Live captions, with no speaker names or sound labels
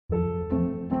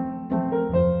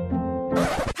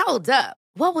Hold up.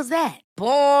 What was that?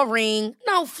 Boring.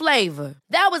 No flavor.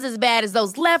 That was as bad as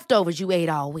those leftovers you ate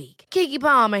all week. Keke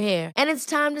Palmer here. And it's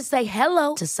time to say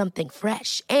hello to something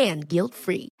fresh and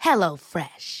guilt-free. Hello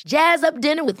Fresh. Jazz up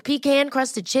dinner with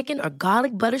pecan-crusted chicken or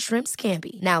garlic butter shrimp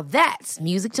scampi. Now that's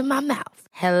music to my mouth.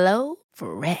 Hello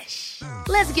Fresh.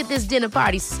 Let's get this dinner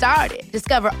party started.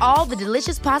 Discover all the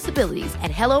delicious possibilities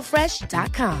at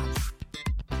hellofresh.com.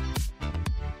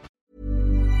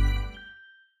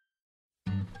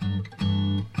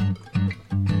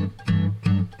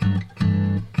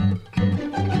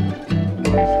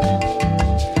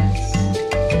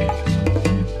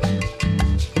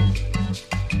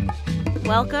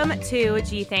 Welcome to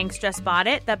Gee Thanks Just Bought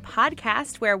It, the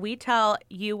podcast where we tell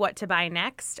you what to buy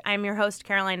next. I'm your host,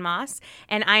 Caroline Moss,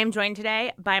 and I am joined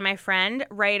today by my friend,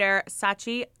 writer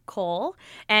Sachi Cole.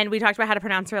 And we talked about how to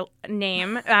pronounce her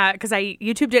name because I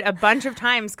YouTubed it a bunch of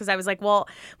times because I was like, well,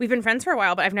 we've been friends for a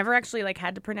while, but I've never actually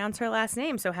had to pronounce her last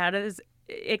name. So how does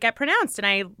it get pronounced? And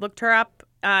I looked her up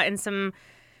in some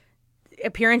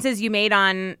appearances you made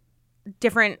on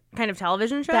different kind of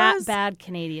television shows. Bad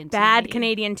Canadian TV. Bad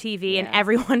Canadian TV, and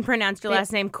everyone pronounced your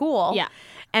last name Cool. Yeah.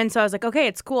 And so I was like, okay,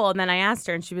 it's Cool. And then I asked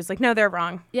her, and she was like, no, they're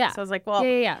wrong. Yeah. So I was like, well.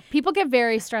 Yeah. People get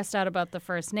very stressed out about the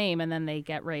first name, and then they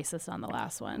get racist on the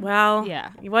last one. Well, yeah.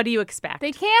 What do you expect?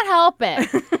 They can't help it.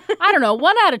 I don't know.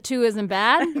 1 out of 2 isn't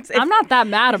bad. I'm not that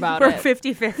mad about We're it.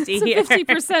 50-50 It's a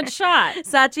 50% shot.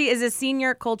 Sachi is a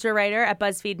senior culture writer at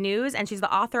BuzzFeed News, and she's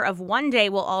the author of One Day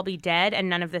We'll All Be Dead and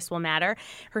None of This Will Matter.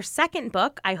 Her second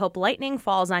book, I Hope Lightning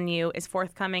Falls on You, is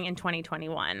forthcoming in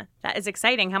 2021. That is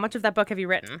exciting. How much of that book have you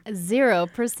written?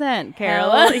 0%,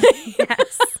 Carola.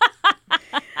 Yes.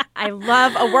 I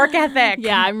love a work ethic.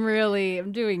 Yeah,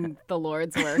 I'm doing the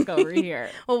Lord's work over here.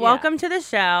 Well, welcome to the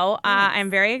show. I'm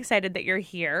very excited that you're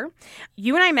here.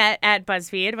 You and I met at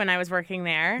BuzzFeed when I was working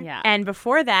there. Yeah. And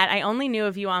before that, I only knew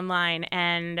of you online.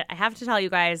 And I have to tell you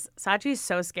guys, Sachi's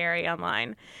so scary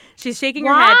online. She's shaking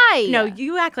her head. Why? No,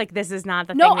 you act like this is not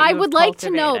the thing No, that you I have would like to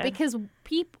know cultivated. because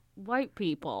white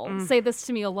people say this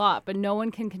to me a lot, but no one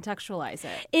can contextualize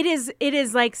it. It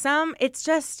is like it's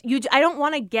just, I don't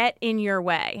want to get in your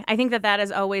way. I think that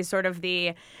is always sort of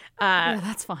the, Yeah,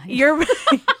 that's fine.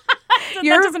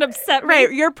 That doesn't upset me.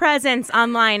 Right. Your presence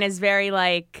online is very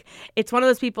it's one of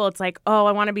those people, it's like, oh,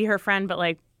 I want to be her friend, but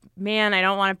man, I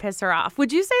don't want to piss her off.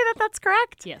 Would you say that that's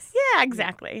correct? Yes. Yeah,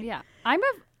 exactly. Yeah.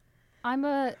 I'm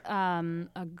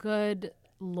a good,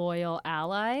 loyal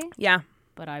ally. Yeah.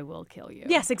 But I will kill you.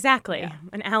 Yes, exactly. Yeah.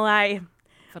 An ally.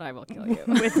 But I will kill you.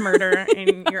 With murder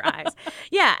in your eyes.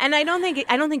 Yeah, and I don't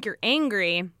think you're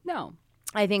angry. No.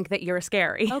 I think that you're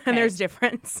scary. Okay. And there's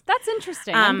difference. That's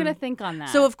interesting. I'm going to think on that.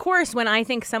 So, of course, when I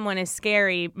think someone is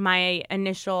scary, my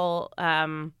initial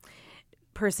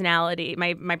personality,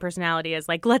 my personality is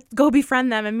let's go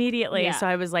befriend them immediately. Yeah. So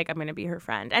I was like, I'm going to be her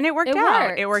friend. And it worked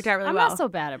out. It worked out really well. I'm not so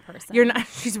bad in person. You're not.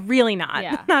 She's really not.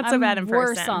 Yeah. Not so I'm bad in person.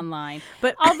 worse online.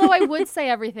 But although I would say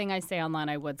everything I say online,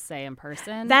 I would say in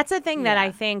person. That's a thing that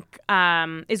I think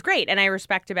is great and I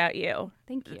respect about you.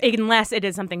 Thank you. Unless it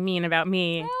is something mean about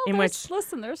me,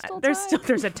 listen, there's still time.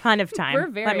 There's a ton of time. We're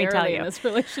very let me tell early you. in this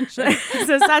relationship.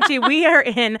 So Sachi, we are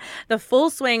in the full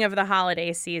swing of the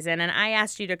holiday season, and I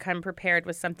asked you to come prepared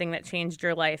with something that changed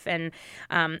your life. And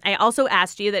I also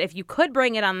asked you that if you could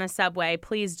bring it on the subway,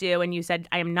 please do. And you said,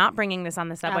 I am not bringing this on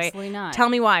the subway. Absolutely not. Tell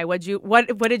me why. What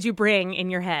did you bring in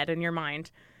your head and your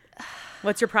mind?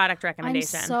 What's your product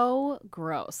recommendation? I'm so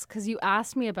gross because you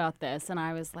asked me about this and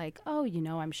I was like, oh,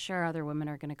 I'm sure other women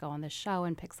are going to go on this show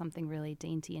and pick something really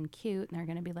dainty and cute. And they're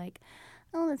going to be like,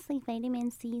 oh, this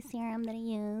vitamin C serum that I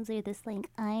use or this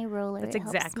eye roller. That's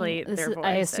exactly their voices.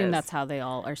 I assume that's how they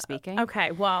all are speaking.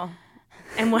 Okay, well.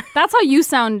 And what? That's how you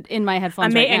sound in my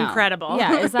headphones right now. Incredible.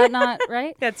 Yeah, is that not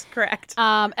right? That's correct.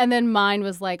 And then mine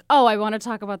was like, oh, I want to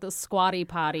talk about the squatty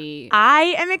potty.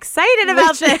 I am excited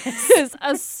about this. It's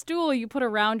a stool you put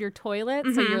around your toilet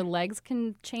so your legs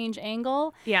can change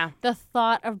angle. Yeah. The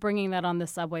thought of bringing that on the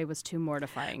subway was too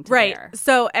mortifying to bear.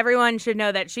 So everyone should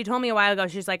know that she told me a while ago,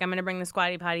 she's like, I'm going to bring the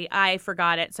squatty potty. I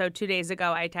forgot it. So 2 days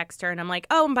ago, I text her and I'm like,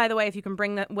 oh, and by the way, if you can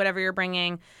bring whatever you're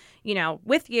bringing,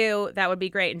 with you, that would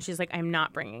be great. And she's like, I'm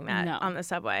not bringing that on the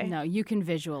subway. No, you can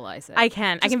visualize it. I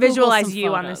can. Just I can Google visualize some you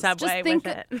photos. on the subway with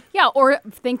it. Yeah, or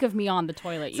think of me on the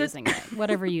toilet using it.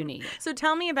 Whatever you need. So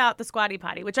tell me about the squatty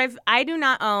potty, which I do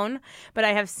not own, but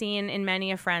I have seen in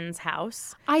many a friend's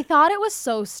house. I thought it was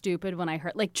so stupid when I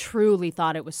heard, truly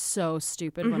thought it was so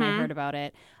stupid when I heard about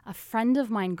it. A friend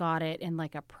of mine got it in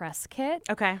a press kit.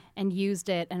 Okay. And used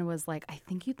it and was like, I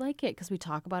think you'd like it because we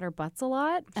talk about our butts a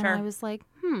lot. Sure. And I was like,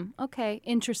 okay,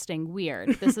 interesting,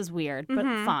 weird. This is weird, but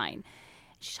fine.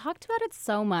 She talked about it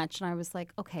so much, and I was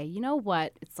like, okay, you know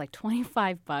what? It's like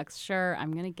 $25. Sure,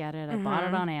 I'm going to get it. I bought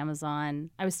it on Amazon.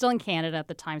 I was still in Canada at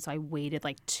the time, so I waited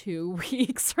like 2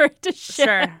 weeks for it to ship.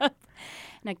 Sure.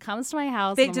 And it comes to my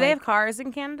house. Do they have cars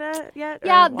in Canada yet?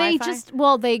 Yeah, or they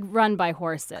Wi-Fi? they run by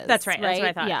horses. That's right. That's what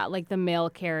I thought. Yeah, like the mail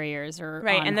carriers are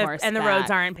right, on and the roads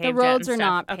aren't paved. The roads yet are and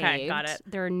not stuff. paved. Okay, got it.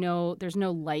 There's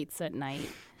no lights at night.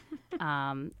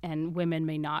 And women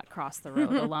may not cross the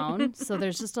road alone. So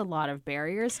there's just a lot of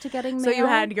barriers to getting mail. So you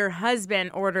had your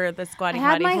husband order the Squatty I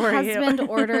had Potty my for husband you.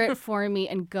 order it for me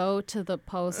and go to the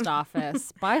post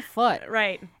office by foot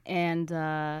Right. and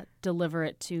deliver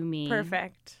it to me.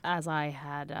 Perfect. As I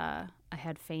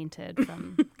had fainted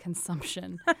from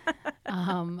consumption.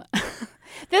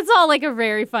 That's all like a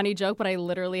very funny joke, but I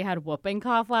literally had whooping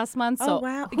cough last month. So Oh,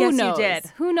 wow. who Yes, you knows? did.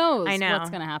 Who knows I know. what's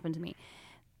going to happen to me?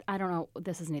 I don't know.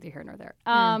 This is neither here nor there.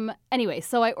 Anyway,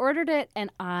 so I ordered it,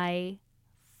 and I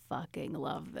fucking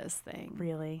love this thing.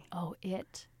 Really? Oh,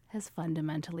 it has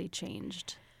fundamentally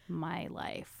changed my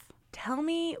life. Tell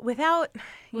me without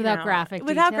graphic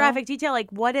detail, like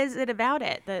what is it about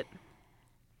it that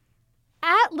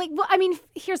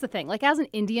Here's the thing. Like, as an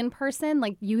Indian person,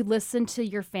 like, you listen to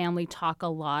your family talk a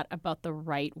lot about the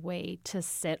right way to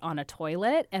sit on a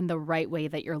toilet and the right way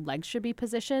that your legs should be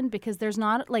positioned, because there's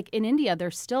not, like, in India, they're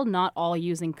still not all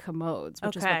using commodes,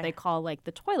 which is what they call, like,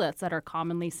 the toilets that are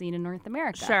commonly seen in North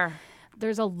America. Sure.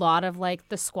 There's a lot of, like,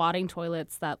 the squatting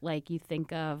toilets that, like, you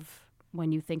think of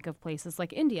when you think of places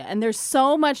like India. And there's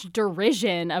so much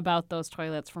derision about those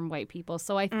toilets from white people.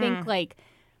 So I think, like...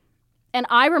 And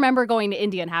I remember going to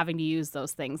India and having to use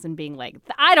those things and being like,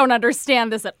 I don't understand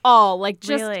this at all. Like,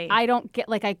 just, really? I don't get,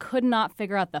 like, I could not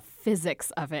figure out the physics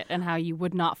of it and how you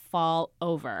would not fall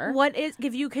over. What is,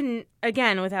 if you can,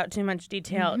 again, without too much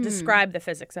detail, describe the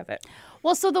physics of it.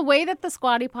 Well, so the way that the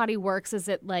Squatty Potty works is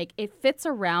it fits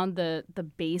around the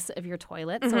base of your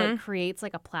toilet. So it creates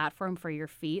like a platform for your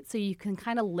feet. So you can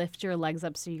kind of lift your legs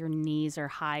up so your knees are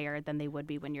higher than they would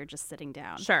be when you're just sitting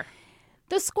down. Sure.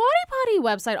 The Squatty Potty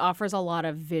website offers a lot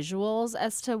of visuals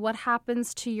as to what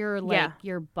happens to your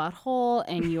your butthole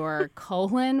and your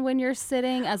colon when you're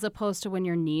sitting, as opposed to when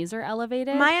your knees are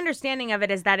elevated. My understanding of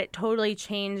it is that it totally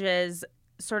changes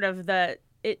sort of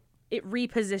it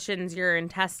repositions your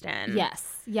intestine.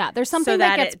 Yes. Yeah. There's something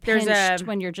that gets pinched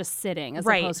when you're just sitting as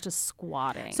opposed to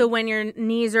squatting. So when your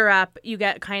knees are up, you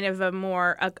get kind of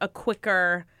a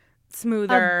quicker,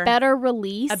 smoother, a better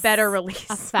release, a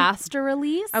faster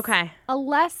release, okay, a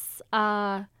less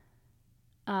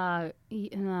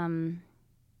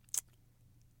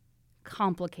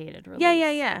complicated release.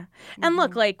 Yeah. And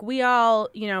look, like we all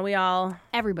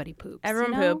everybody poops.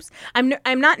 Everyone poops.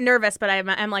 I'm not nervous, but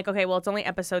I'm like, okay, well, it's only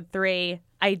episode 3.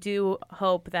 I do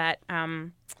hope that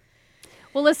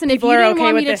well, listen, if you didn't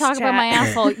want me to talk about my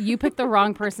asshole, you picked the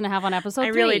wrong person to have on episode 3. I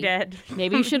really did.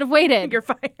 Maybe you should have waited. You're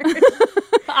fired.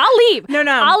 I'll leave. No.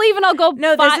 I'll leave and I'll go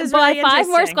this is buy really 5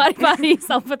 more Squatty Potties.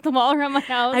 I'll put them all around my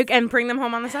house. And bring them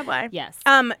home on the subway. Yes.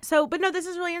 But no, this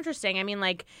is really interesting. I mean,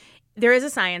 like, there is a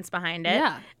science behind it.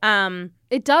 Yeah.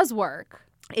 It does work.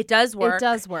 It does work. It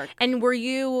does work. And were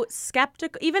you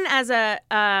skeptical, even as a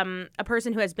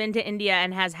person who has been to India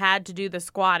and has had to do the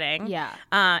squatting? Yeah.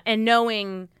 And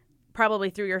knowing probably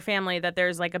through your family that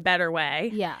there's like a better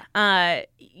way. Yeah.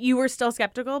 You were still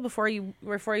skeptical before you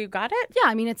got it? Yeah.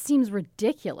 I mean, it seems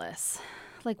ridiculous.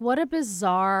 Like, what a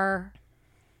bizarre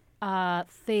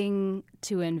thing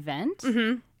to invent.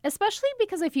 Mm-hmm. Especially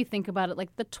because if you think about it,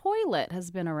 like, the toilet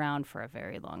has been around for a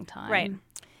very long time. Right.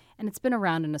 And it's been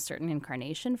around in a certain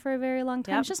incarnation for a very long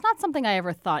time. Yep. It's just not something I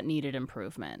ever thought needed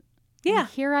improvement. Yeah. And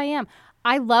here I am.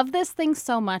 I love this thing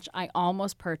so much, I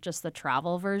almost purchased the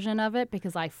travel version of it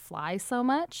because I fly so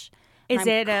much. Is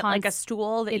it like a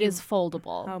stool? It is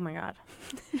foldable. Oh, my God.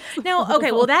 No,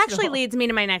 okay. Well, that actually leads me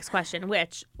to my next question,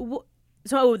 which...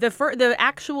 So the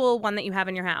actual one that you have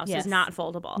in your house is not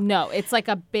foldable. No, it's like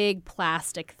a big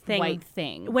plastic white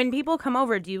thing. When people come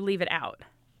over, do you leave it out?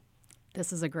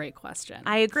 This is a great question.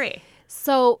 I agree.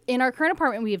 So in our current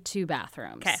apartment, we have 2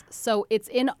 bathrooms. Okay. So it's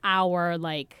in our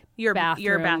your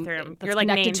bathroom. That's You're like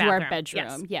connected main to bathroom. Our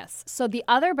bedroom. Yes. So the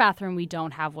other bathroom, we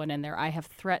don't have one in there. I have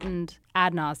threatened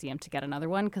ad nauseum to get another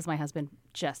one because my husband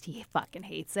he fucking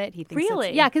hates it. He thinks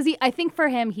really? Yeah, because I think for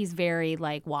him, he's very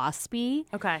like waspy.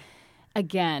 Okay.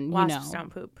 Again, Wasps don't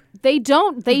poop. They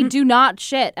don't. They do not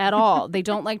shit at all. They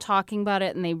don't like talking about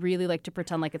it, and they really like to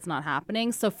pretend like it's not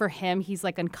happening. So for him, he's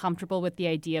like uncomfortable with the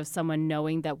idea of someone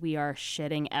knowing that we are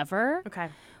shitting ever. Okay.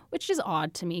 which is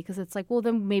odd to me because it's like, well,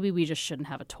 then maybe we just shouldn't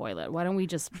have a toilet. Why don't we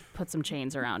just put some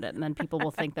chains around it? And then people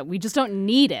will think that we just don't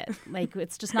need it. Like,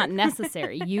 it's just not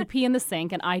necessary. You pee in the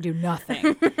sink and I do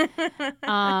nothing.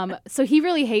 So he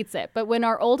really hates it. But when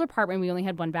our old apartment, we only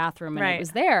had one bathroom and it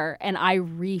was there, and I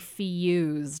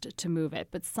refused to move it.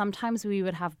 But sometimes we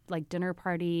would have like dinner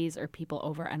parties or people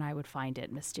over and I would find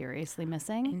it mysteriously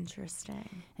missing.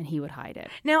 Interesting. And he would hide it.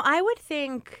 Now, I would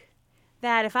think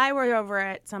that if I were over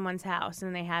at someone's house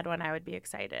and they had one, I would be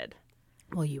excited.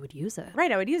 Well, you would use it.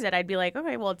 Right, I would use it. I'd be like,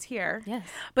 okay, well, it's here. Yes.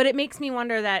 But it makes me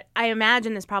wonder that I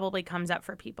imagine this probably comes up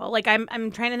for people. Like, I'm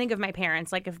trying to think of my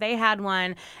parents. Like, if they had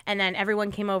one and then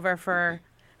everyone came over for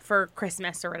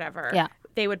Christmas or whatever,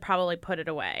 they would probably put it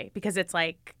away because it's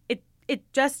like, it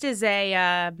just is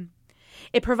a,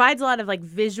 it provides a lot of like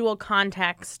visual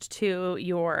context to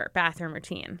your bathroom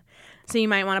routine. So you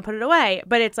might want to put it away.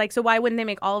 But it's like, so why wouldn't they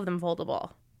make all of them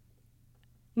foldable?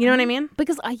 You know what I mean?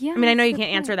 Because, I mean, I know you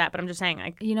can't answer that, but I'm just saying.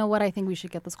 Like, you know what? I think we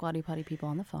should get the Squatty Potty people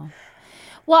on the phone.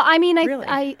 Well, I mean,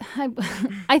 I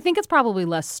think it's probably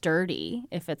less sturdy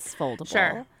if it's foldable.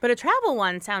 Sure. But a travel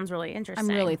one sounds really interesting.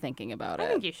 I'm really thinking about it. I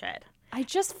think you should. I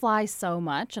just fly so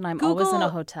much, and I'm always in a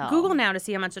hotel. Google now to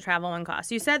see how much the travel one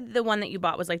costs. You said the one that you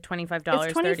bought was like $25,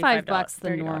 it's $25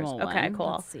 the normal one. Okay,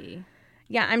 cool. Let's see.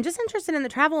 Yeah, I'm just interested in the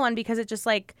travel one because it just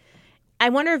like, I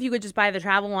wonder if you could just buy the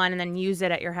travel one and then use it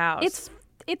at your house.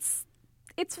 It's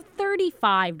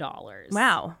 $35.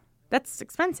 Wow. That's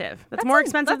expensive. That's more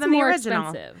expensive than the original.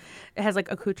 Expensive. It has like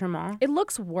accoutrement. It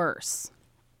looks worse.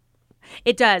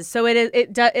 It does. So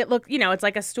it look, you know, it's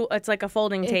like a stool, it's like a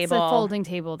folding table. It's a folding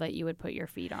table that you would put your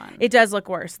feet on. It does look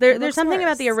worse. There's something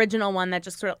about the original one that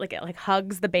just sort of like it like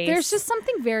hugs the base. There's just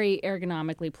something very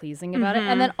ergonomically pleasing about it.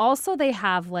 And then also they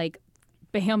have like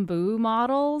bamboo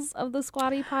models of the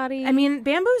Squatty Potty. I mean,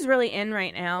 bamboo's really in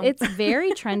right now. It's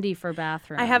very trendy for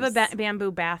bathrooms. I have a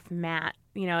bamboo bath mat,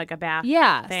 you know, like a bath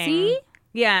thing. See?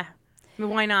 Yeah. I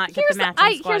mean, why not get the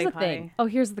matching Squatty Here's the Potty? thing. Oh,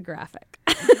 here's the graphic.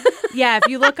 Yeah, if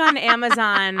you look on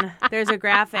Amazon, there's a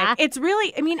graphic. It's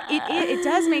really, I mean, it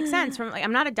does make sense. From like,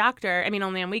 I'm not a doctor. I mean,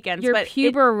 only on weekends. Your but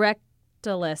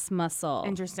puborectalis muscle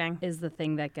interesting. Is the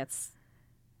thing that gets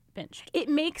pinched. It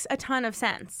makes a ton of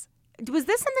sense. Was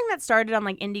this something that started on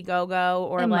like Indiegogo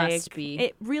or it like? Must be.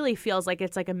 It really feels like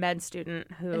it's like a med student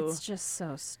who. It's just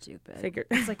so stupid.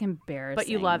 It's like embarrassing. But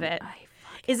you love it.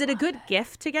 Is it a good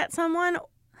gift to get someone?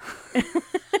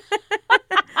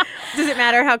 Does it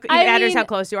matter how how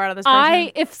close you are to this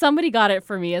person? If somebody got it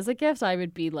for me as a gift, I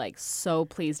would be like so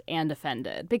pleased and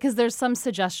offended because there's some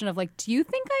suggestion of like, do you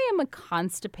think I am a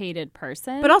constipated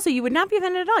person? But also, you would not be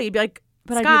offended at all. You'd be like,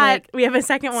 Scott, like, we have a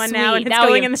second one sweet, now, and it's now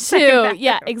going in the second bathroom.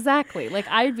 Yeah, exactly. Like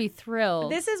I'd be thrilled.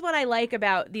 This is what I like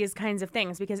about these kinds of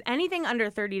things because anything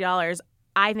under $30.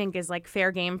 I think is like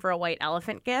fair game for a white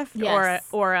elephant gift or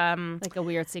like a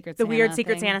weird Secret Santa. The weird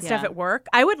Secret Santa stuff at work.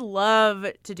 I would love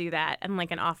to do that in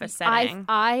like an office setting.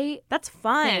 That's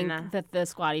fun. Think that the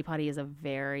Squatty Potty is a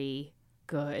very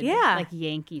good, like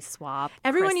Yankee swap.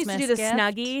 Everyone Christmas used to do the gift.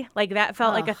 Snuggie. Like that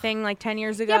felt like a thing like 10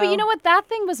 years ago. Yeah, but you know what? That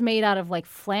thing was made out of like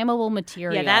flammable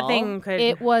material. Yeah, that thing could.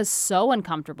 It was so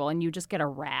uncomfortable, and you just get a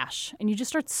rash, and you just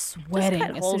start sweating.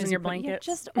 Just cut holes in your blanket.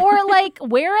 Or like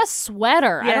wear a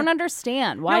sweater. I don't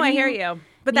understand why. No, I hear you.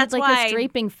 But that's like why this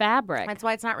draping fabric. That's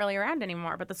why it's not really around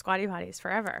anymore. But the Squatty Potty is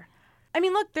forever. I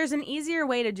mean, look, there's an easier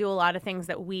way to do a lot of things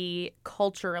that we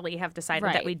culturally have decided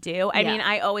that we do. I mean,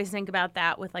 I always think about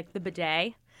that with like the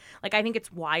bidet. Like, I think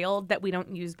it's wild that we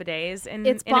don't use bidets in America.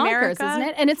 It's bonkers, isn't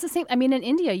it? And it's the same. I mean, in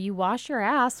India, you wash your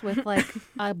ass with like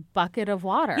a bucket of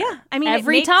water. Yeah. I mean,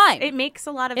 every time. It makes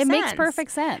a lot of sense. It makes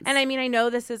perfect sense. And I mean, I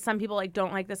know this is some people like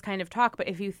don't like this kind of talk, but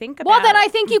if you think about Well, then I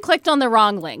think you clicked on the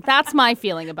wrong link. That's my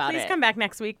feeling about Please it. come back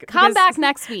next week. Come back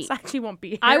next week. Sachi won't be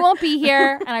here. I won't be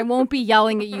here, and I won't be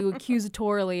yelling at you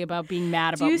accusatorily about being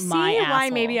mad about my asshole. Do you see why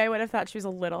maybe I would have thought she was a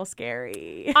little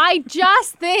scary? I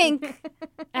just think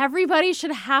everybody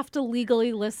should have to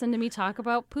legally listen to me talk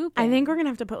about pooping. I think we're going to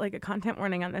have to put like a content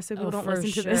warning on this so people don't listen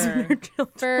to this with their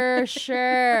children. For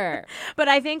sure. But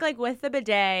I think like with the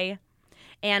bidet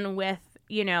and with,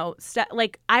 you know,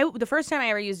 the first time I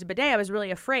ever used a bidet, I was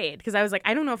really afraid because I was like,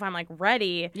 I don't know if I'm like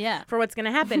ready for what's going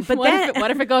to happen. But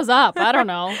what if it goes up? I don't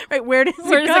know. Right, where does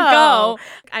it go?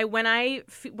 When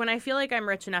I feel like I'm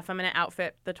rich enough, I'm going to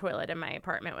outfit the toilet in my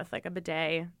apartment with like a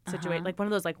bidet situation, like one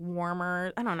of those like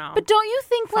warmer. I don't know. But don't you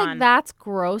think like that's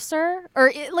grosser? Or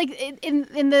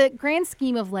in the grand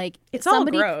scheme of like it's all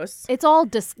gross. It's all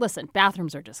listen,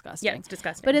 bathrooms are disgusting. Yeah, it's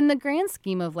disgusting. But in the grand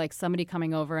scheme of like somebody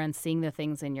coming over and seeing the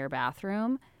things in your bathroom,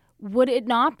 would it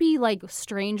not be like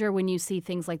stranger when you see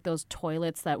things like those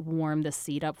toilets that warm the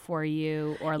seat up for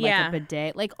you, or like a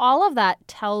bidet? Like all of that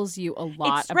tells you a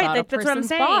lot about a person's that's what I'm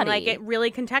saying. body. Like it really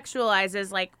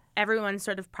contextualizes like everyone's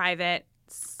sort of private.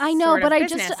 I know, but I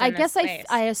guess space.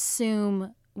 I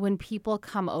assume when people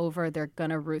come over, they're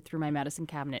gonna root through my medicine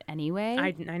cabinet anyway.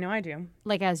 I know I do.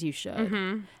 Like as you should.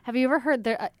 Mm-hmm. Have you ever heard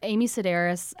Amy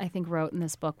Sedaris, I think, wrote in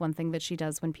this book one thing that she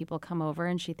does when people come over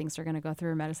and she thinks they're gonna go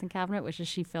through her medicine cabinet, which is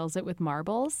she fills it with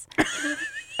marbles.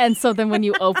 And so then when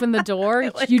you open the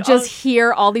door, you just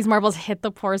hear all these marbles hit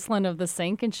the porcelain of the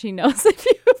sink, and she knows if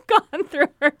you've gone through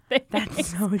her thing. That's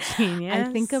so genius.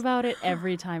 I think about it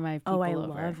every time I have people over.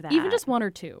 Love that. Even just one or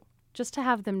two, just to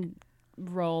have them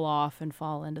roll off and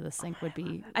fall into the sink would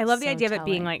be I love the so idea of it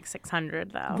being telling. like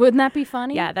 600 though. Wouldn't that be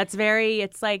funny? Yeah, that's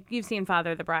it's like you've seen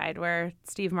Father of the Bride where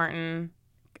Steve Martin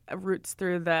roots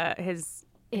through his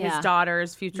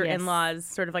daughter's future in-laws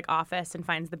sort of like office and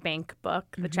finds the bank book,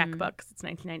 the checkbook, 'cause it's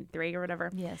 1993 or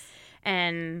whatever. Yes.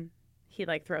 And he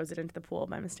like throws it into the pool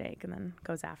by mistake and then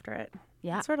goes after it.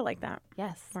 Yeah. It's sort of like that.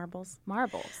 Yes.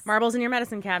 Marbles in your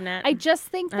medicine cabinet. I just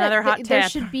think Another hot there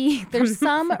tip should be there's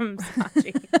some from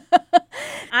Saatchi.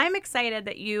 I'm excited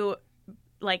that you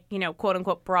like, quote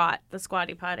unquote brought the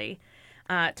Squatty Potty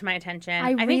to my attention.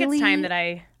 I think it's time that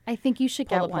I think you should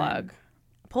pull get the plug. one.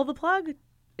 Pull the plug?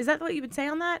 Is that what you would say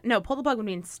on that? No, pull the plug would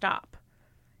mean stop.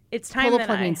 It's time Pull the that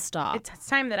plug I means stop. It's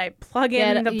time that I plug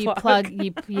in the you plug.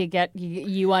 you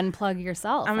unplug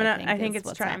yourself. I think it's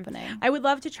what's time. happening. I would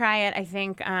love to try it. I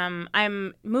think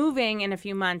I'm moving in a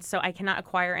few months, so I cannot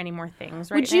acquire any more things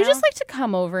right now. Would you just like to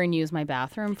come over and use my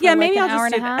bathroom for maybe an I'll hour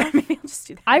just and do a that. half? Maybe I'll just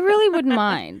do that. I really wouldn't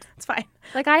mind. It's fine.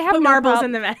 Like I have put no marbles prob-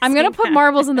 in the medicine I'm gonna put cabinet.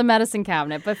 marbles in the medicine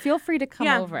cabinet, but feel free to come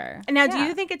over. Now, do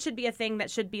you think it should be a thing that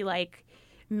should be like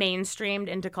mainstreamed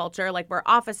into culture, like where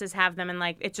offices have them and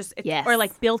like or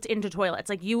like built into toilets?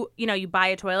 Like you buy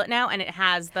a toilet now and it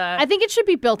has the. I think it should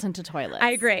be built into toilets. I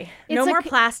agree. No more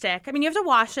plastic. I mean, you have to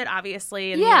wash it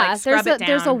obviously, and scrub it down.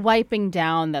 There's a wiping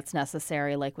down that's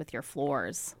necessary, like with your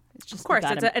floors. It's just of course,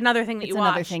 it's another thing that you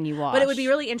wash. Another thing you wash. But it would be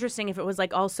really interesting if it was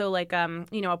like also like a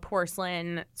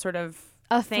porcelain sort of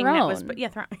a thing throne. that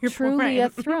was Truly a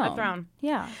throne. A throne.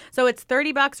 Yeah. So it's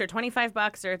 $30 or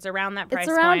 $25 or it's around that price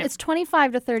point. It's It's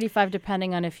 $25 to $35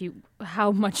 depending on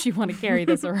how much you want to carry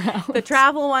this around. The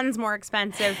travel one's more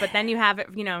expensive, but then you have it.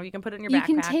 You can put it in your backpack.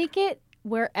 You can take it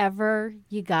wherever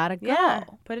you gotta go. Yeah,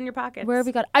 put it in your pockets. Wherever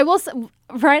you got. I will say,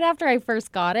 right after I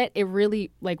first got it, it really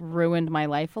like ruined my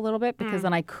life a little bit because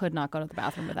then I could not go to the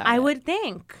bathroom without it. I would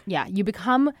think. Yeah, you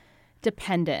become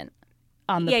dependent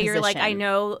on the position. You're like, I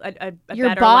know a your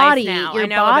better body, life now. Your I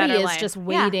know body a better is life. just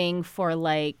waiting for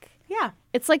like. Yeah.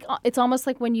 It's like it's almost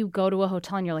like when you go to a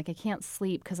hotel and you're like, I can't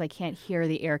sleep because I can't hear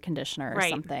the air conditioner or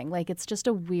something. Like it's just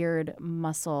a weird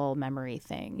muscle memory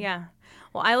thing. Yeah.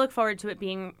 Well, I look forward to it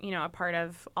being, a part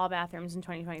of all bathrooms in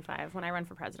 2025 when I run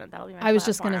for president. That'll be my I was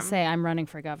just going to say I'm running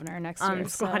for governor next year.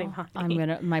 Squatty Potty.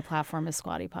 My platform is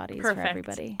Squatty Potties for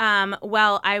everybody.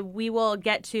 Well, we will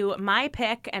get to my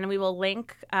pick and we will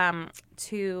link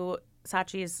to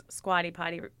Saatchi's Squatty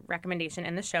Potty recommendation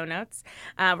in the show notes.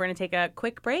 We're going to take a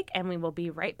quick break and we will be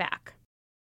right back.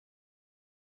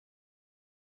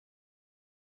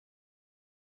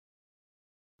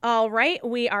 All right,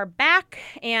 we are back,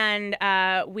 and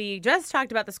we just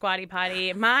talked about the Squatty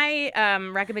Potty. My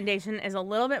recommendation is a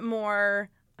little bit more,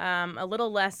 a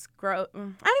little less gross. I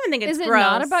don't even think it's gross. Is it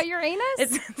not about your anus?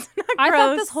 It's not gross. I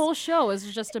thought this whole show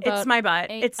was just about it's my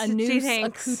butt. It's a new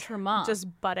accoutrement. Just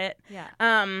butt it.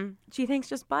 Yeah. She thinks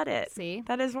just butt it. See,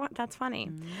 that's funny.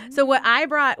 Mm-hmm. So what I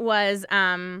brought was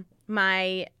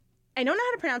my. I don't know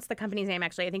how to pronounce the company's name,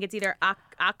 actually. I think it's either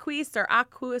Aquis or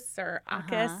Aquus or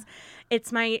Akis.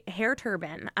 It's my hair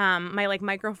turban, my like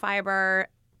microfiber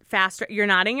fast. You're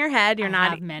nodding your head. You're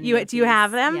not. Do you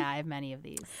have them? Yeah, I have many of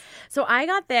these. So I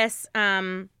got this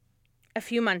a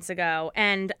few months ago,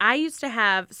 and I used to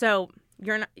have. So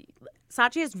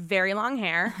Saatchi has very long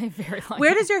hair. I have very long.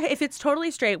 Where does if it's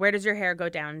totally straight? Where does your hair go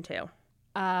down to?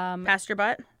 Past your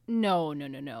butt? No.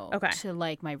 Okay. To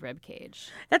like my rib cage.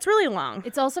 That's really long.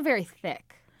 It's also very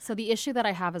thick. So the issue that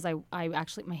I have is I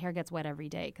actually, my hair gets wet every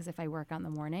day because if I work out in the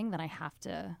morning, then I have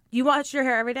to. You wash your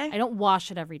hair every day? I don't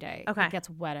wash it every day. Okay. It gets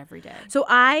wet every day. So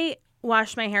I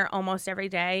wash my hair almost every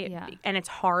day. Yeah. And it's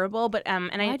horrible. But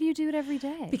why do you do it every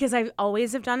day? Because I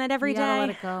always have done it every day.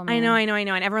 Let it go, man. I know.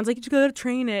 And everyone's like, you gotta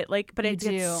train it. But it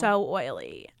gets so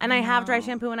oily. And I have dry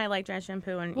shampoo and I like dry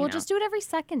shampoo. And just do it every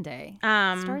second day.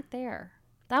 Start there.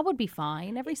 That would be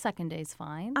fine. Every second day's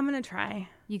fine. I'm going to try.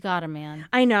 You got it, man.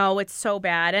 I know, it's so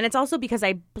bad. And it's also because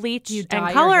I bleach You and dye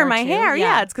your color hair my too? hair. Yeah.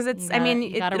 Yeah, it's because it's, You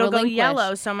gotta it'll go relinquish.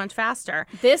 yellow so much faster.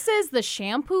 This is the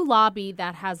shampoo lobby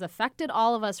that has affected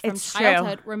all of us from It's true.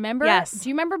 childhood. Remember? Yes. Do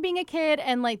you remember being a kid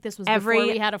and like this was Every-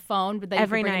 before we had a phone, but then you could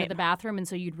every bring it night. to the bathroom and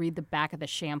so you'd read the back of the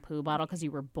shampoo bottle because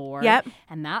you were bored. Yep.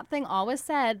 And that thing always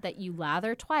said that you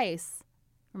lather twice.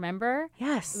 Remember?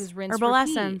 Yes. It was rinse Herbal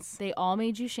repeat. Essence. They all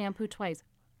made you shampoo twice.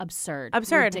 Absurd.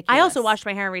 Absurd. I also Ridiculous. washed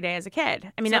my hair every day as a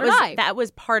kid. I mean, So that did was I. that was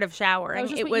part of showering. That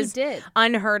was just It what you was did.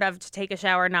 unheard of to take a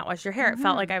shower and not wash your hair. It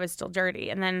felt like I was still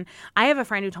dirty. And then I have a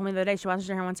friend who told me the other day she washes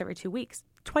her hair once every 2 weeks,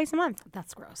 twice a month.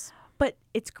 That's gross. But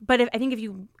I think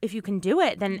if you can do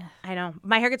it, then I know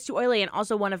my hair gets too oily. And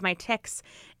also one of my tics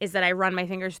is that I run my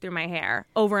fingers through my hair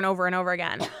over and over and over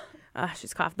again.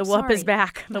 She's coughed. The whoop is Sorry.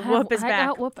 back. The whoop is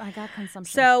back. I got consumption.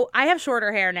 So I have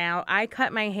shorter hair now. I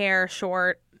cut my hair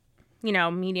short,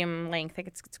 medium length. I think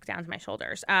it's down to my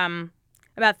shoulders.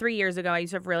 About 3 years ago, I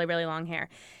used to have really, really long hair.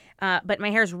 But my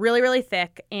hair is really, really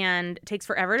thick and takes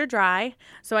forever to dry.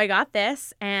 So I got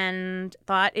this and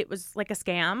thought it was like a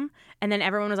scam. And then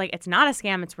everyone was like, it's not a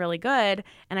scam. It's really good.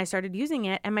 And I started using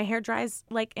it and my hair dries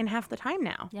like in half the time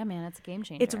now. yeah, man, it's a game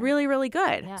changer. It's really, really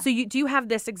good. Yeah. So do you have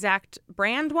this exact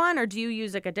brand one or do you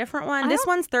use like a different one? This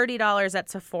one's $30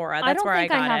 at Sephora. That's where I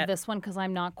got I have it. this one because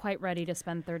I'm not quite ready to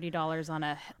spend $30 on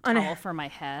a towel for my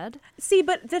head. See,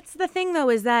 but that's the thing though,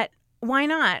 is that why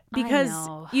not? Because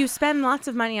know. you spend lots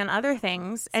of money on other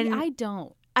things. See, And I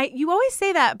don't. you always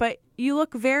say that, but you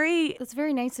look very That's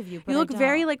very nice of you. But you look I don't.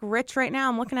 very like rich right now.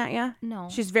 I'm looking at you. No.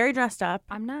 She's very dressed up.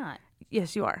 I'm not.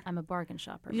 Yes, you are. I'm a bargain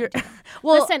shopper. You're Martina.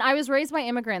 well. Listen, I was raised by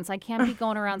immigrants. I can't be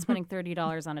going around spending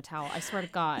 $30 on a towel. I swear to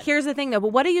God. Here's the thing though.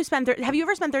 But what do you spend? Have you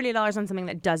ever spent $30 on something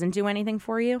that doesn't do anything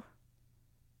for you?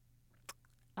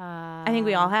 I think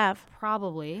we all have.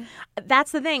 Probably.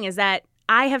 That's the thing is that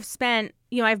I have spent,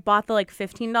 I've bought the like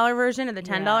 $15 version and the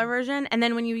 $10 Yeah. version. And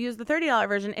then when you use the $30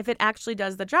 version, if it actually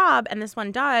does the job, and this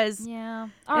one does. Yeah. It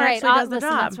All right. actually does the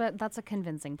listen, job. that's a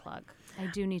convincing plug. I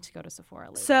do need to go to Sephora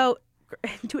later. So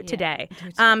do it today.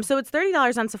 So it's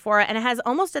 $30 on Sephora and it has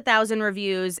almost 1,000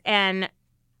 reviews and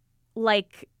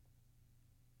like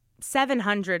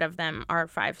 700 of them are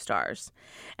 5 stars.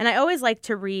 And I always like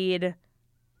to read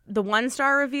the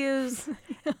 1-star reviews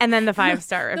and then the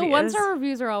 5-star reviews. The 1-star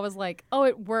reviews are always like, oh,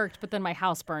 it worked, but then my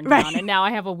house burned Right. down, and now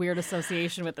I have a weird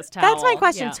association with this towel. That's my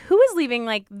question. Yeah. Who is leaving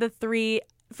like the 3?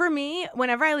 For me,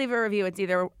 whenever I leave a review, it's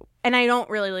either, and I don't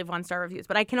really leave 1-star reviews,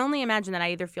 but I can only imagine that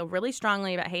I either feel really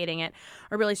strongly about hating it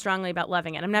or really strongly about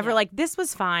loving it. I'm never like, this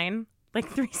was fine, like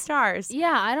 3 stars.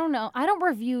 Yeah, I don't know. I don't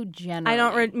review generally. I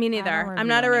don't, me neither. I don't I'm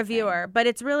not a review anything. reviewer, but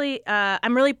it's really,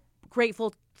 I'm really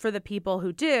grateful for the people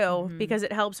who do because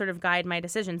it helps sort of guide my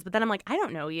decisions. But then I'm like, I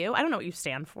don't know you. I don't know what you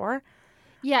stand for.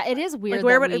 Yeah, it is weird. Like,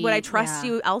 where that would I trust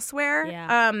you elsewhere?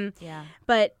 Yeah. Yeah.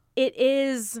 But it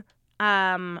is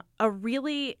a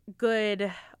really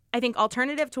good, I think,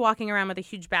 alternative to walking around with a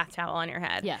huge bath towel on your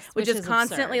head. Yes, which which is is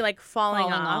constantly absurd. like falling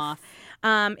Falling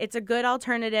off. It's a good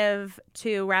alternative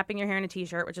to wrapping your hair in a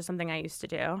t-shirt, which is something I used to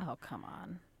do. Oh, come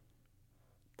on.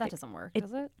 That doesn't work,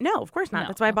 does it? No, of course not. No,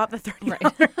 That's why I bought the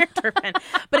 $30 hair turban.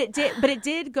 But it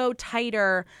did go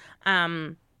tighter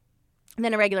than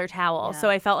a regular towel. Yeah. So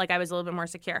I felt like I was a little bit more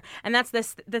secure. And that's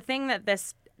the thing that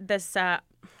this how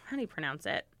do you pronounce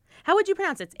it? How would you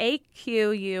pronounce it? It's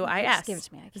Aquis. Just give it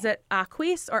to me. I Is can't. it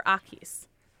Aquis or Akis?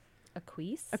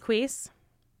 Aquis? Aquis?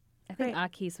 I think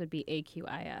Aquis would be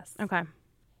AQIS. Okay.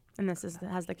 And this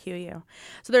has the QU.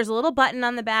 So there's a little button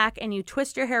on the back and you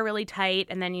twist your hair really tight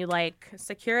and then you like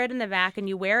secure it in the back and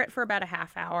you wear it for about a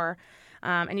half hour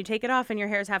and you take it off and your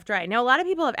hair is half dry. Now, a lot of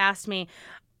people have asked me,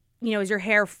 is your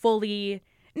hair fully...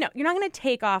 No, you're not going to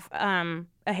take off a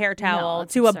hair towel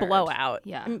that's to absurd. a blowout.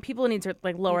 Yeah. I mean, people need to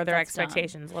like lower their That's dumb.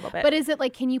 expectations a little bit. But is it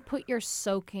like, can you put your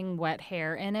soaking wet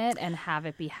hair in it and have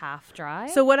it be half dry?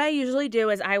 So what I usually do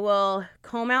is I will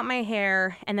comb out my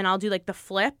hair and then I'll do like the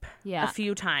flip Yeah. a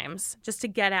few times just to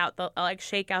get out I'll like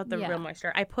shake out the Yeah. real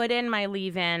moisture. I put in my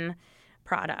leave-in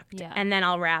product Yeah. and then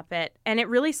I'll wrap it and it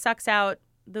really sucks out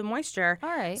the moisture. All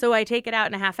right. So I take it out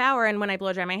in a half hour and when I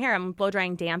blow dry my hair, I'm blow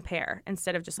drying damp hair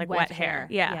instead of just like wet hair.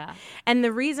 Yeah. Yeah. And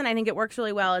the reason I think it works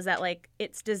really well is that like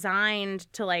it's designed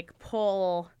to like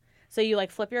pull. So you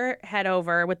like flip your head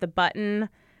over with the button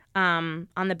on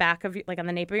the back of like on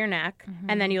the nape of your neck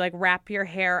and then you like wrap your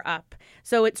hair up.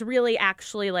 So it's really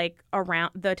actually like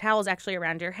around the towel is actually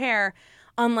around your hair,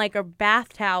 unlike a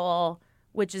bath towel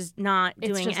which is not It's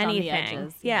doing just on the anything.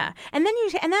 edges, Yeah. yeah. And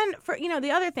then for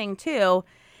the other thing too,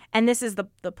 and this is the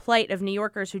plight of New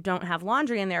Yorkers who don't have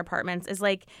laundry in their apartments, is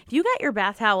like, if you got your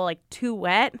bath towel like too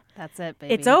wet, That's it,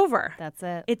 baby. it's over. That's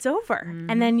it. It's over.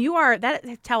 And then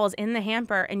that towel's in the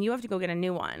hamper and you have to go get a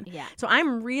new one. Yeah. So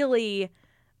I'm really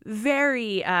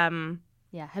very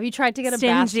Yeah. Have you tried to get a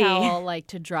Stingy. bath towel like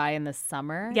to dry in the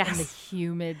summer? Yes. In the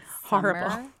humid Horrible.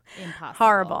 summer? Impossible.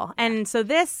 horrible. And so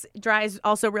this dries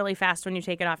also really fast when you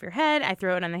take it off your head. I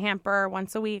throw it in the hamper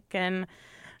once a week and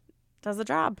does the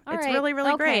job. All It's right. really,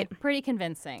 really Okay. great. Pretty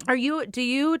convincing. Do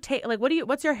you take, like,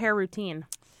 what's your hair routine?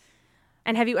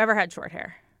 And have you ever had short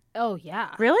hair? Oh,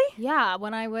 yeah. Really? Yeah.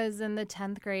 When I was in the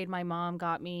 10th grade, my mom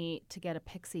got me to get a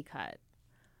pixie cut,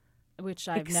 which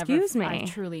I've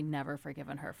truly never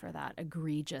forgiven her for that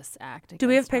egregious act. Do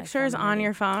we have against my pictures on femininity.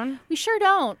 your phone? We sure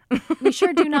don't. We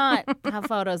sure do not have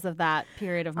photos of that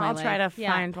period of my I'll life. try to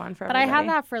Yeah. find one for But I everybody.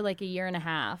 had that for like a year and a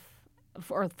half,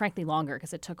 or frankly longer,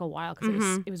 because it took a while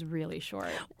because it was really short.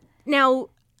 Now,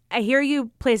 I hear you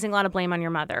placing a lot of blame on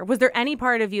your mother. Was there any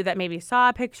part of you that maybe saw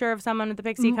a picture of someone with the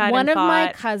pixie cut One and of my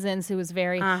thought, cousins, who was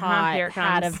very here hot, it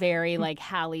had a comes. very like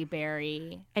Halle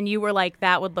Berry. and you were like,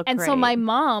 that would look And great? so my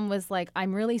mom was like,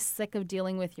 I'm really sick of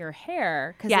dealing with your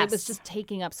hair because it was Yes. just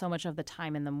taking up so much of the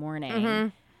time in the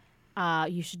morning.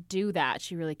 Mm-hmm. You should do that.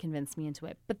 She really convinced me into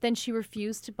it. But then she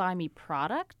refused to buy me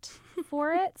product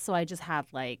for it. So I just had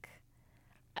like,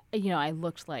 I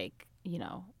looked like,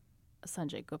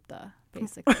 Sanjay Gupta,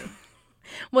 basically.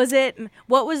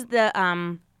 what was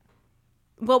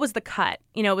the cut?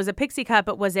 It was a pixie cut,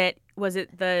 but was it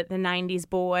the 90s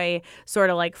boy sort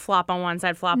of like flop on one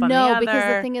side, flop on the other? No,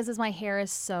 because the thing is my hair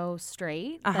is so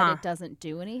straight that it doesn't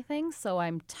do anything. So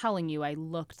I'm telling you, I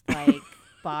looked like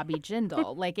Bobby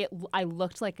Jindal. I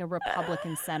looked like a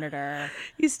Republican senator.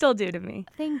 You still do to me.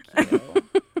 Thank you.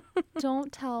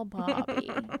 Don't tell Bobby.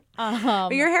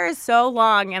 But your hair is so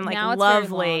long and like Now it's very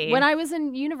lovely. long. When I was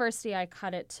in university, I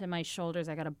cut it to my shoulders.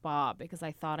 I got a bob because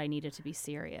I thought I needed to be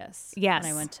serious. Yes.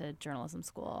 When I went to journalism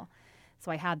school.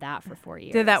 So I had that for 4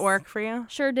 years. Did that work for you?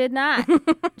 Sure did not.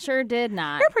 Sure did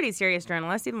not. You're a pretty serious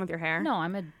journalist, even with your hair.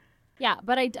 No,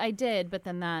 but I did. But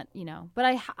then that, but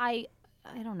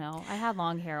I don't know. I had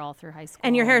long hair all through high school.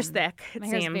 And your hair's thick, it My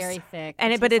hair's seems. very thick. But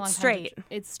takes a it's long time straight.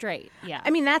 It's straight, yeah. I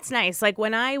mean, that's nice. Like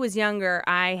when I was younger,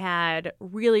 I had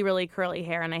really, really curly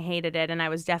hair and I hated it. And I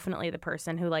was definitely the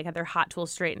person who like had their Hot Tool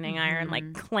straightening iron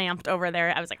like clamped over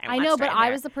there. I was like, I know, but straighten I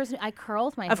hair. was the person. I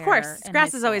curled my Of hair. course, in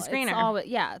grass high is always school. It's greener.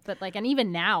 yeah, but and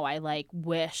even now, I like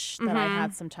wish that I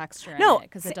had some texture in No, it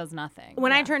because it does nothing.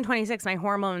 When I Yeah. turned 26, my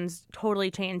hormones totally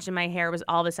changed and my hair was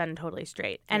all of a sudden totally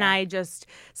straight. And I just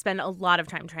spend a lot of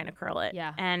time trying to curl it.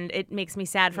 Yeah. And it makes me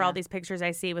sad for all these pictures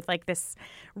I see with like this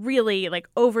really like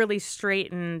overly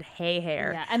straightened hay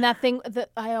hair. Yeah, and that thing that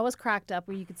I always cracked up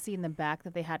where you could see in the back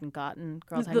that they hadn't gotten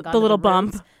girls hadn't The gotten little the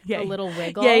bump. roots, Yeah. the little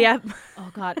wiggle. Yeah. Oh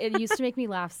God, it used to make me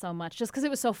laugh so much just because it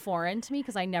was so foreign to me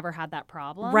because I never had that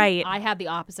problem. Right. I had the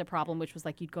opposite problem, which was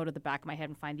like you'd go to the back of my head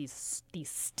and find these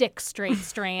stick straight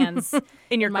strands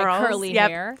In your my curls. curly Yep.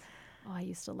 hair. Oh, I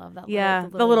used to love that. Yeah,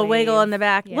 the the little wiggle wave. in the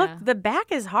back. Yeah. Look, the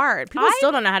back is hard. People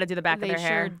still don't know how to do the back of They their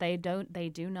hair. They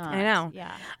do not. I know.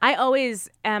 Yeah. I always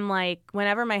am like,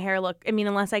 whenever my hair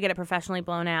unless I get it professionally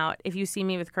blown out, if you see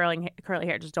me with curly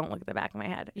hair, just don't look at the back of my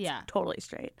head. It's Yeah. totally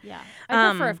straight. Yeah.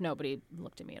 I prefer if nobody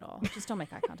looked at me at all. Just don't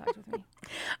make eye contact with me.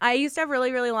 I used to have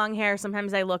really, really long hair.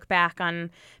 Sometimes I look back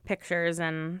on pictures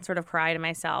and sort of cry to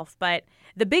myself. But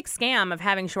the big scam of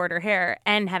having shorter hair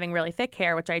and having really thick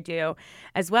hair, which I do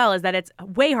as well, is that it's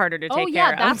way harder to take Oh yeah,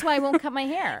 care of. that's why I won't cut my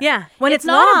hair. Yeah, when it's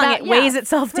not long, about- it weighs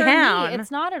itself for down. Me,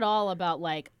 it's not at all about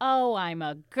like, oh, I'm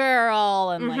a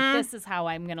girl and like this is how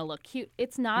I'm gonna look cute.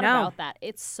 It's not No. about that.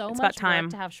 It's so It's much about time.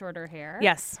 work to have shorter hair.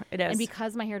 Yes, it is. And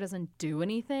because my hair doesn't do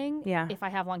anything, Yeah. if I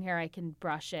have long hair, I can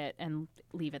brush it and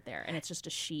leave it there, and it's just a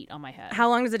sheet on my head. How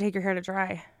long does it take your hair to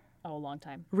dry? Oh, a long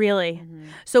time. Really?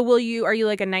 So are you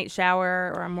like a night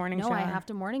shower or a morning No, shower? I have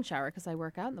to morning shower because I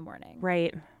work out in the morning.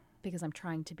 Right. Because I'm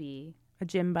trying to be. A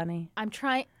gym bunny.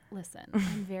 Listen,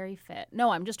 I'm very fit.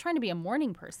 No, I'm just trying to be a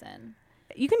morning person.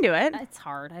 You can do it. It's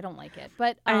hard. I don't like it,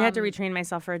 but I had to retrain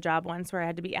myself for a job once where I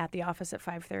had to be at the office at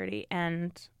 5:30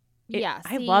 and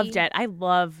I loved it. I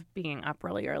love being up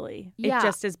really early. Yeah. It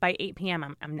just is by 8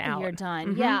 p.m. I'm out. You're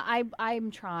done. Yeah, I'm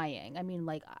trying. I mean,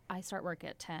 like I start work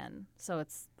at 10, so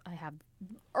I have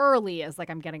early as like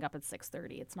I'm getting up at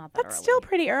 6:30. It's not that That's early. still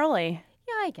pretty early.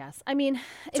 Yeah, I guess. I mean,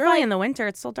 It's early in the winter.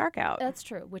 It's still dark out. That's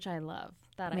true, which I love.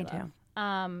 That Me I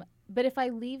love. But if I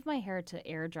leave my hair to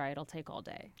air dry, it'll take all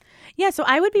day. Yeah, so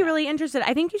I would be really interested.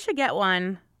 I think you should get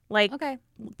one. Like, Okay.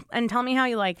 and tell me how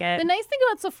you like it. The nice thing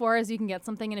about Sephora is you can get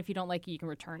something, and if you don't like it, you can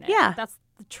return it. Yeah. That's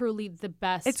truly the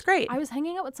best. It's great. I was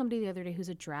hanging out with somebody the other day who's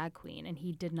a drag queen, and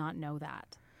he did not know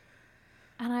that.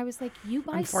 And I was like, you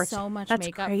buy so much That's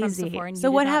makeup crazy. from Sephora. And so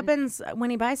you what did not- happens when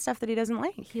he buys stuff that he doesn't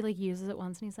like? He like uses it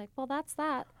once and he's like, well, that's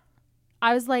that.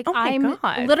 I was like, Oh my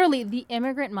God. literally the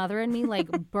immigrant mother in me like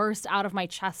burst out of my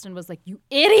chest and was like, you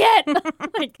idiot.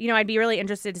 Like, You know, I'd be really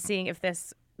interested to seeing if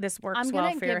this works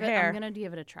well for your hair. I'm going to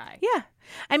give it a try. Yeah.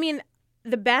 I mean,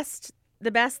 the best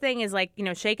thing is like, you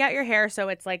know, shake out your hair so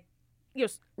it's like, you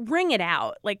know, wring it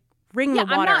out. Like wring the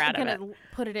water out of it. I'm not going to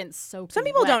put it in soap. Some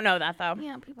people don't know that though.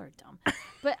 Yeah, people are dumb.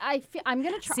 But I'm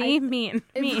going to try. See, mean.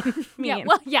 Yeah,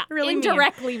 well, yeah, Really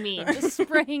indirectly mean. Just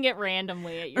spraying it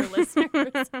randomly at your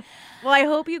listeners. Well, I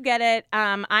hope you get it.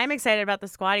 I'm excited about the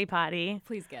Squatty Potty.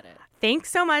 Please get it.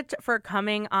 Thanks so much for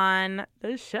coming on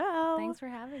the show. Thanks for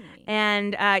having me.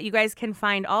 And you guys can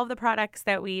find all of the products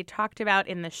that we talked about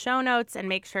in the show notes and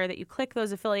make sure that you click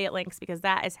those affiliate links because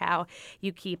that is how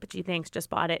you keep Gee Thanks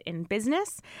Just Bought It in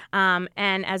business. And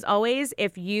as always,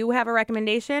 if you have a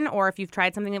recommendation or if you've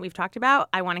tried something that we've talked about,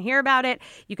 I want to hear about it.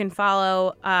 You can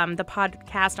follow the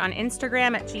podcast on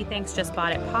Instagram at Gee Thanks Just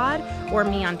Bought It Pod or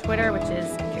me on Twitter, which is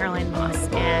Caroline Moss.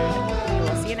 And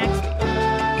we'll see you next week.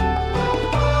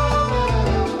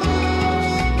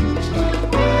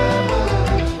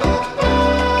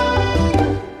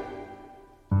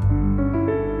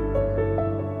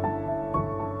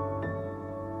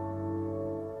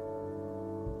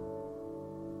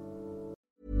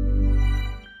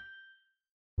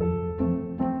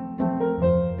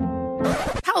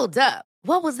 Hold up.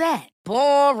 What was that?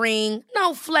 Boring.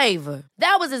 No flavor.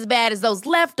 That was as bad as those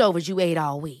leftovers you ate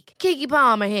all week. Keke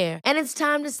Palmer here, and it's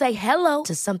time to say hello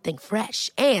to something fresh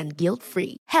and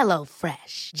guilt-free. Hello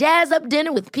Fresh. Jazz up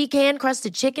dinner with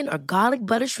pecan-crusted chicken or garlic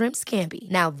butter shrimp scampi.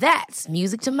 Now that's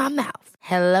music to my mouth.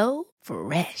 Hello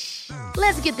Fresh.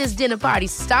 Let's get this dinner party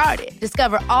started.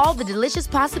 Discover all the delicious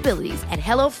possibilities at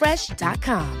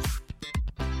HelloFresh.com.